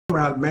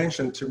had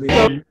mentioned to me.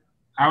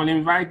 I will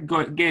invite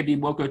Gabe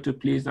Igboko to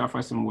please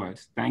offer some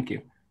words. Thank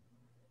you.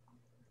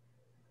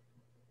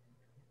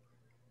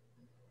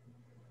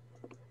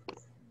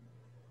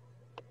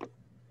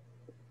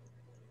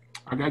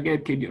 Okay,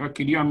 Gabe,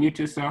 could you unmute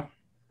yourself?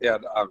 Yeah,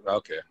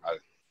 okay.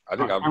 I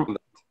think I've done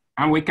that.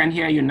 And we can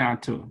hear you now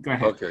too. Go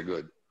ahead. Okay,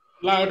 good.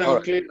 Loud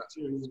and clear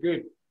too. It's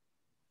good.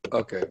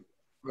 Okay.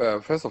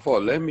 First of all,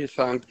 let me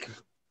thank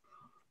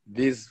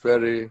this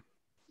very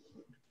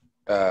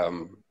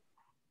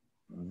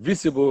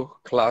visible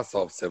class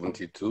of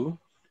 72.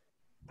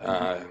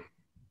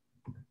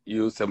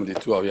 You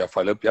 72 of your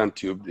fallopian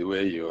tube, the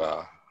way you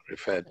are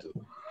referred to.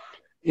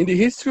 In the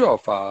history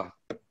of our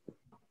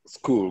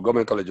school,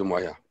 Government College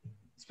Umuahia,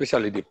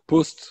 especially the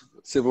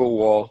post-Civil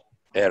War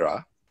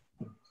era,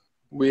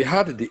 we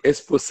had the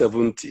Expo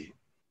 70.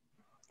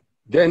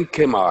 Then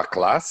came our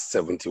class,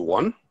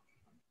 71.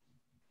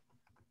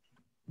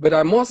 But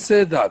I must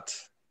say that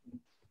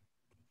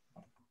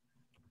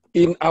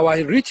in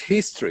our rich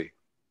history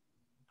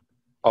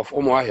of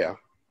Umuahia,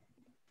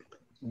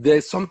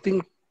 there's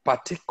something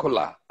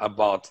particular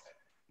about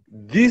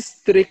these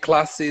three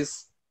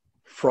classes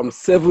from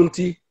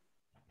 70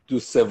 to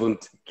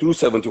 70 through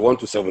 71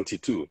 to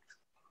 72.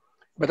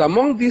 But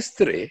among these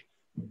three,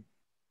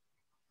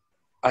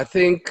 I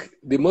think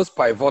the most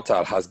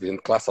pivotal has been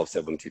class of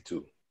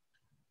 72.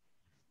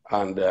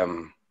 And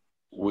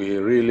we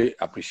really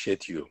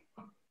appreciate you,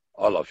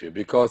 all of you,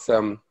 because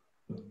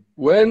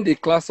when the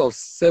class of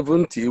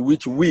 70,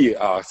 which we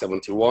are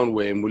 71,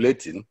 were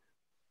emulating,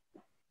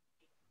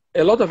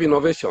 a lot of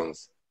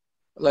innovations.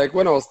 Like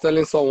when I was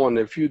telling someone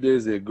a few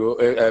days ago,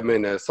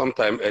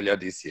 sometime earlier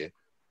this year,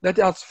 that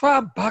as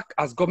far back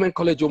as Government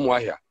College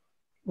Umuahia,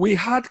 we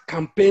had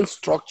campaign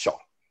structure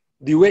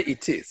the way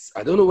it is.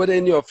 I don't know whether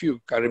any of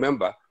you can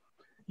remember.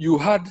 You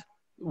had,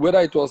 whether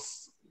it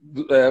was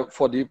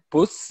for the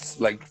posts,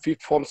 like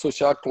Fifth Form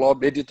Social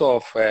Club, editor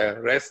of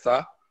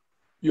Resta,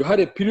 you had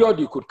a period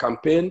you could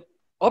campaign.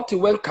 Up to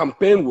when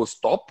campaign will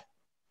stop,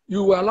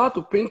 you were allowed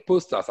to print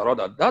posters and all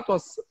that. That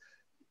was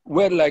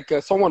when, like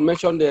someone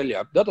mentioned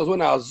earlier, that was when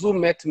Azu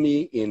met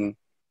me in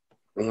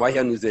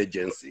Umuahia News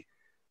Agency.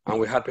 And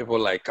we had people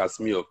like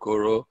Kasmi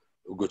Okoro,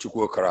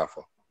 Ugochukwu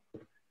Okarafo.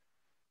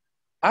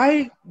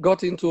 I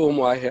got into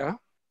Umuahia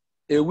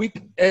a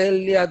week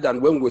earlier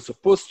than when we were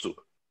supposed to,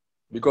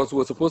 because we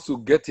were supposed to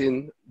get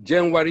in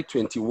January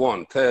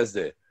 21,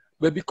 Thursday.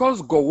 But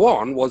because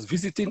Gowon was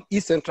visiting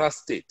East Central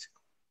State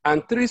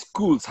and 3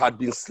 schools had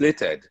been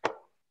slated,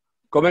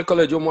 Government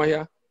College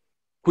Umuahia,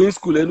 Queen's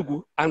School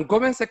Enugu, and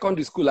Government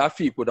Secondary School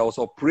Afikpo that was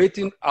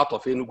operating out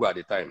of Enugu at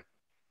the time.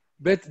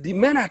 But the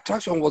main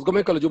attraction was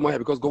Government College Umuahia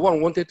because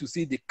Gowon wanted to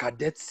see the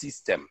cadet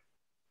system.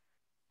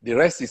 The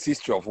rest is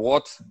history of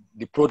what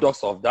the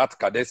products of that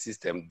cadet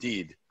system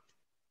did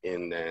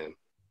in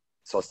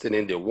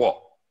sustaining the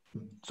war.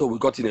 So we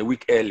got in a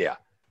week earlier,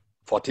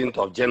 14th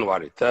of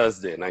January,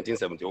 Thursday,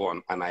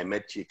 1971, and I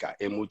met Chika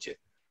Emuchay,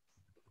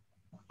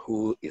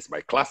 who is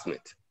my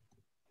classmate.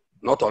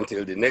 Not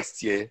until the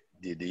next year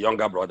did the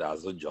younger brother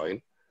Azu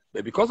join.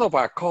 But because of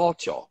our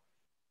culture,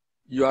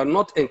 you are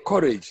not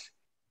encouraged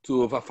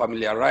to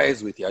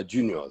over-familiarize with your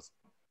juniors.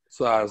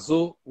 So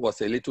Azu was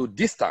a little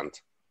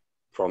distant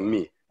from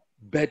me.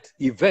 But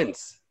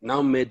events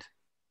now made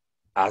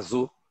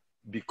Azu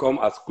become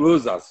as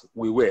close as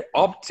we were,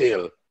 up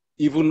till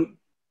even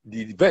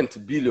the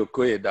event Billy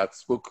Okoye that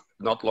spoke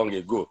not long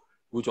ago,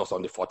 which was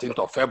on the 14th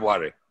of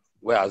February,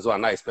 where Azu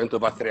and I spent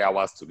over 3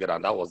 hours together,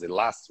 and that was the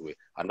last week,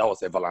 and that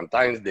was a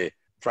Valentine's Day,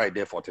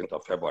 Friday, 14th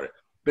of February.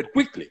 But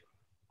quickly,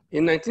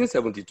 in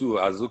 1972,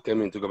 Azu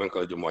came into Government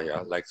College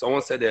Umuahia. Like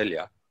someone said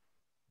earlier,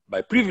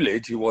 by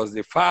privilege, he was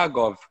the fag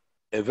of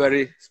a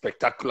very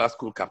spectacular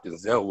school captain,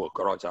 Zelwo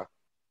Korocha,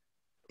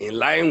 in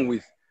line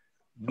with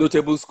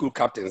notable school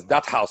captains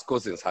that House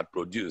Cousins had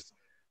produced,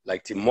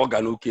 like Tim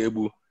Morgan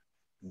Ukebu,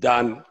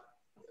 Dan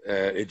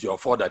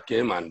Ejiofor that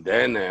came, and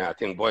then I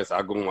think Boyce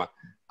Agunwa,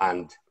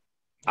 and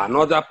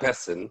another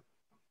person,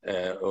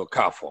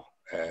 Okafor,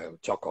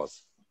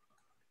 Chokos.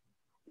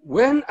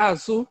 When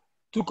Azu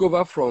took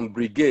over from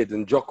Brigade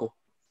in Joko,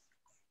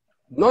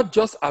 not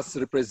just as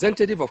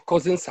representative of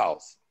Cousins'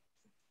 house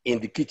in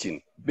the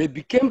kitchen, but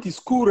became the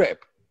school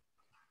rep.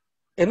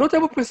 A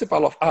notable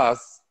principal of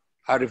ours,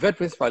 our revered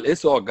principal,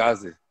 Eso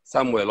Ogazi,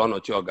 Samuel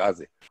Onochi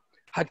Ogazi,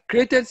 had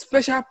created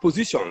special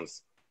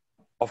positions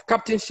of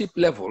captainship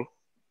level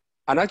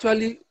and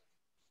actually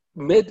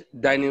made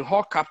dining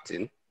hall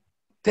captain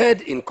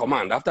third in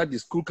command after the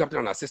school captain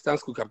and assistant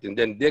school captain.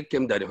 Then there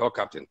came dining hall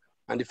captain.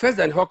 And the first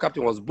dining hall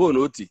captain was Bon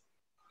Oti.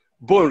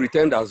 Bon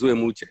returned Azu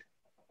Emuchay.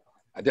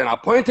 And then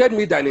appointed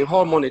me dining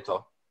hall monitor.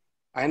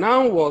 I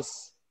now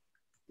was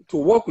to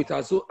work with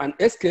Azu and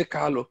SK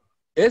Carlo.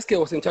 SK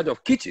was in charge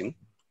of kitchen.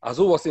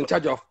 Azu was in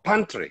charge of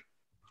pantry.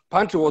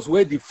 Pantry was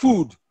where the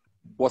food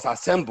was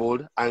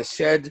assembled and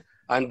shared,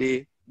 and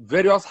the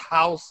various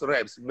house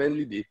reps,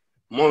 mainly the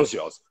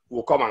monsieurs,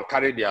 will come and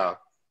carry their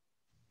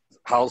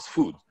house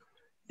food.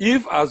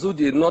 If Azu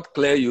did not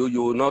clear you,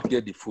 you will not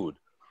get the food.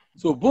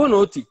 So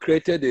Bonoti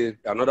created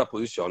another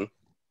position,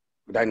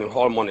 dining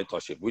hall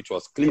monitorship, which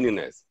was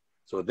cleanliness.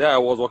 So there I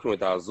was working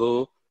with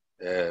Azu,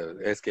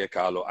 SK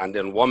Carlo, and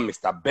then one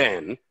Mr.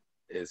 Ben,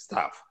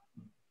 staff.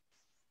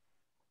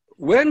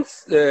 When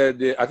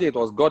I think it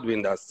was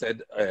Godwin that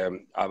said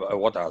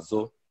what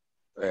Azu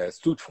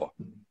stood for,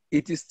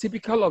 it is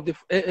typical of the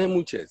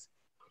Emuchays.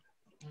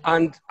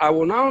 And I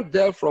will now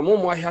delve from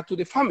Umuahia to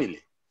the family.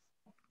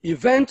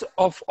 Event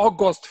of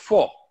August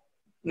 4,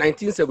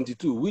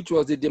 1972, which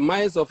was the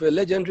demise of a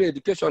legendary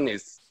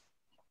educationist,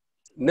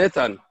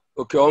 Nathan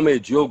Okeome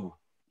Ejiogu,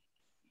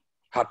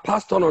 had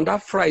passed on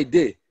that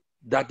Friday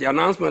that the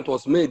announcement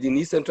was made in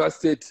East Central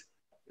State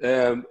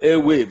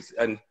airwaves,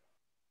 and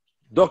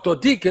Dr.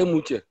 Ikem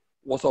Emuchay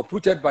was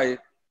uprooted by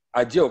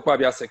Ajie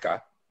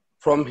Okwabiaseka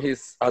from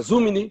his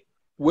Azumini,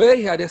 where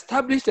he had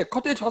established a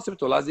cottage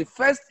hospital as the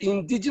first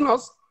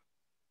indigenous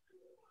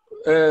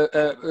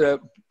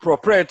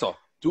proprietor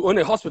to own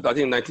a hospital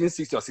in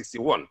 1960 or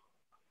 61.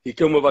 He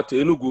came over to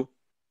Enugu.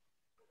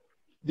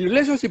 The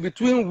relationship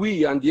between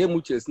we and the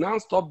Emuchays now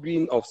stopped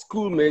being of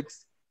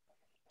schoolmates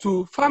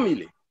to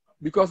family,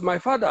 because my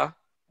father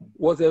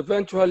was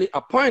eventually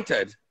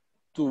appointed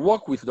to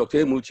work with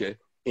Dr. Emuchay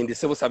in the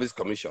Civil Service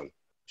Commission.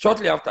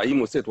 Shortly after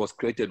Imo State was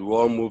created, we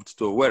all moved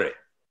to Owerri.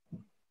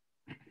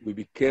 We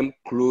became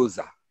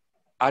closer.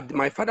 At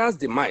my father's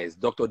demise,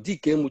 Dr.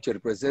 Ikem Emuchay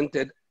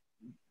represented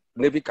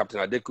Navy Captain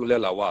Adekunle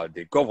Lawal,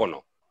 the governor,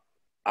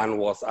 and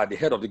was at the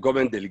head of the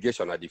government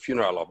delegation at the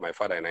funeral of my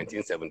father in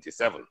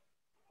 1977.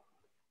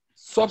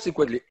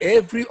 Subsequently,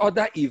 every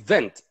other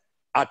event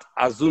at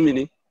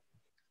Azumini,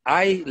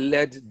 I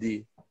led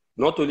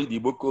not only the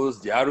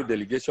Igbokos, the Aru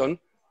delegation.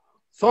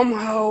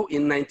 Somehow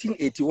in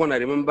 1981, I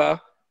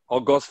remember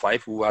August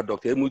 5, we were at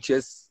Dr.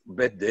 Emuchay's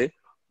birthday,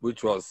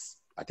 which was,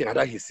 I think,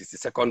 either his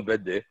 62nd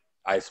birthday.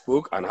 I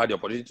spoke and had the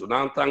opportunity to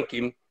now thank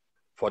him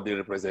for the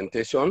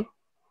representation.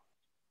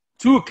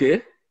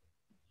 2K,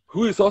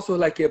 who is also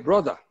like a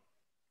brother,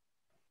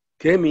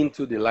 came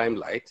into the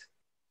limelight.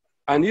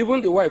 And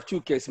even the wife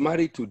 2K is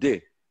married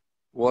today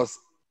was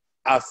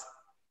as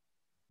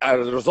a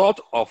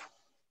result of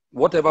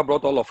whatever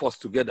brought all of us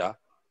together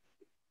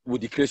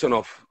with the creation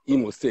of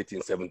Imo State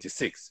in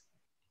 76.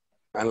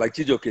 And like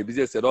Chijoke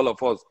Bize said, all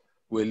of us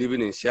were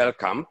living in shell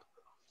camp.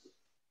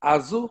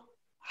 Azu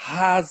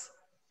has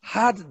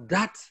had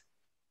that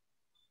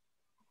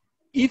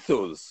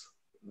ethos,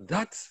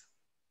 that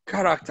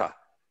character.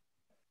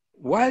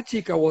 While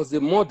Chika was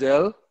the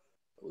model,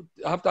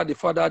 after the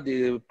father,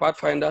 the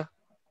pathfinder,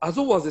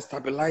 Azu was the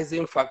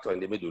stabilizing factor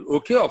in the middle.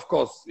 Okay, of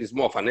course, is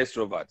more of an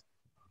extrovert.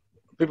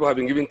 People have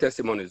been giving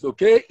testimonies.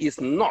 Okay is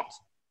not,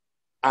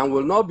 and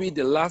will not be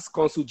the last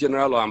consul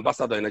general or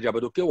ambassador in Nigeria,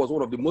 but Okay was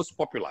one of the most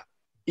popular,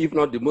 if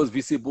not the most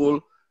visible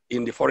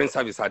in the foreign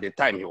service at the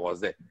time he was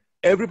there.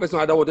 Every person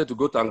either wanted to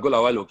go to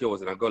Angola while Okay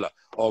was in Angola,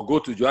 or go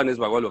to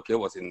Johannesburg while Okay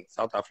was in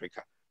South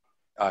Africa,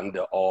 and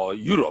or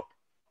Europe.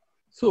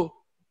 So,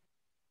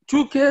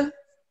 Chuke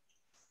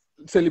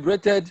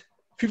celebrated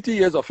 50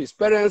 years of his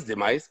parents'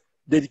 demise,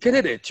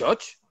 dedicated a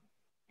church.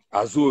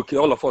 Azu, Okay,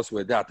 all of us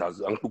were there at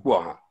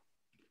Nkukwu.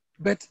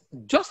 But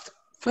just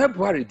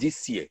February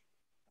this year,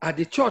 at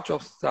the church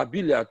of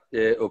Sabili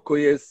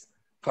Okoye's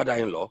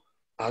father-in-law,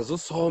 Azu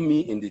saw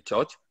me in the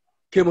church,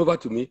 came over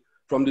to me.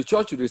 From the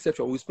church to the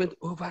reception, we spent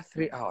over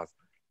 3 hours.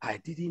 I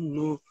didn't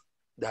know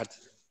that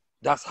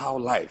that's how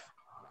life.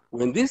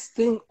 When this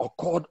thing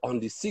occurred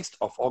on the 6th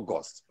of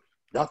August,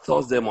 that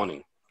Thursday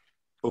morning,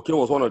 Okay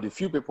was one of the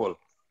few people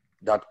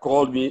that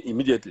called me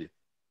immediately.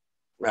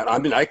 I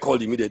mean, I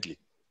called immediately,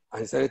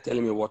 and he started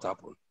telling me what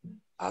happened.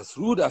 As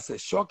rude as a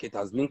shock it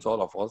has been to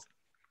all of us,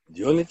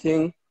 the only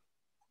thing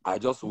I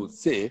just would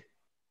say,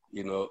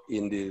 you know,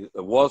 in the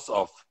words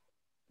of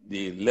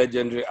the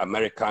legendary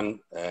American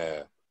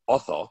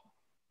author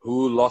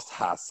who lost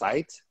her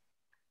sight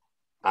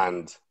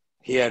and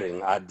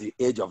hearing at the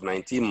age of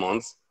 19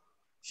 months,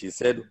 she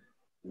said,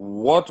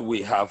 "What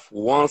we have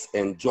once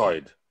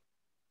enjoyed,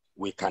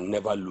 we can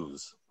never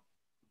lose.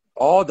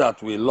 All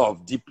that we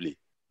love deeply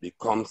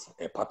becomes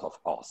a part of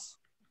us."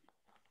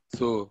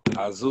 So,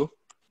 Azu,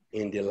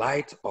 in the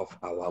light of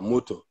our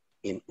motto,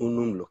 in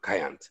unum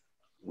lucayant,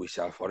 we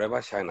shall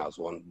forever shine as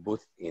one,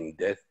 both in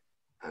death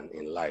and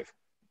in life.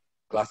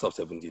 Class of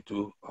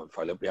 72 of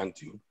Fallopian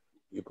Tube,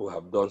 people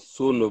have done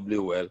so nobly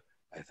well.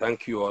 I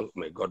thank you all.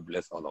 May God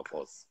bless all of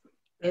us.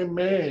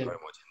 Amen. Thank you very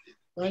much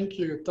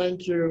indeed.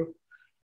 Thank you.